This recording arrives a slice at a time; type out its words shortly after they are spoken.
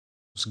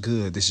What's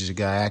good? This is your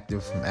guy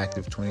Active from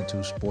Active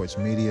 22 Sports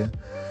Media.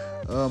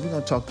 We're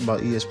going to talk about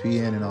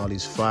ESPN and all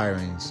these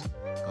firings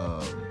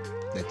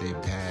that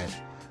they've had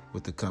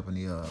with the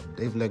company.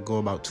 They've let go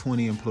about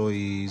 20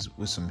 employees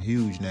with some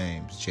huge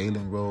names.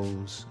 Jalen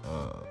Rose,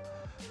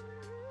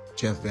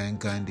 Jeff Van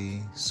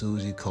Gundy,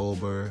 Susie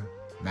Colbert,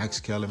 Max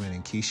Kellerman,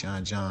 and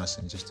Keyshawn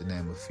Johnson, just to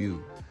name a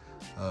few.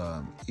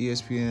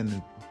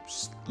 ESPN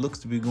looks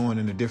to be going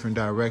in a different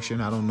direction.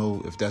 I don't know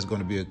if that's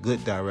going to be a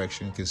good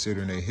direction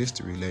considering their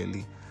history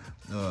lately.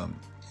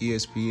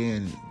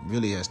 ESPN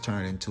really has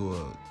turned into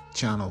a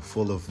channel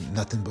full of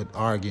nothing but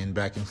arguing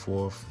back and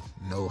forth,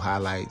 no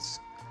highlights,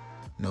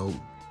 no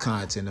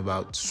content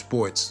about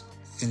sports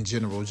in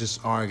general,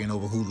 just arguing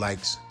over who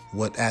likes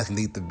what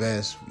athlete the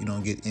best. You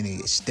don't get any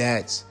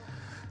stats.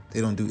 They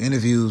don't do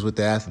interviews with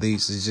the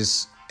athletes. It's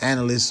just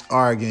analysts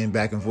arguing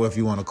back and forth, if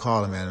you want to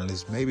call them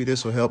analysts. Maybe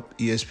this will help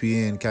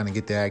ESPN kind of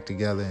get their act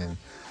together and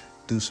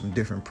do some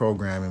different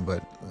programming,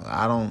 but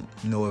I don't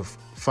know if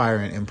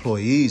firing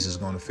employees is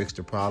going to fix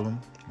the problem.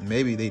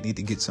 Maybe they need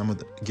to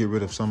get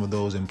rid of some of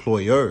those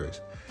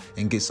employers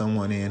and get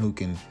someone in who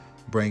can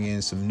bring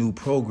in some new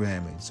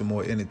programming, some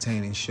more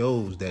entertaining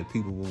shows that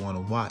people will want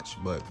to watch,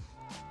 but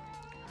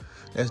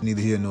that's neither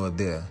here nor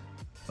there.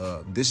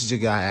 This is your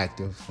guy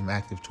Active from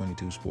Active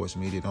 22 Sports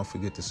Media. Don't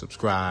forget to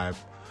subscribe,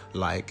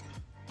 like,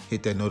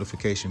 hit that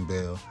notification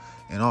bell,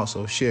 and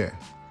also share.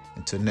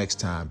 Until next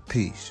time,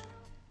 peace.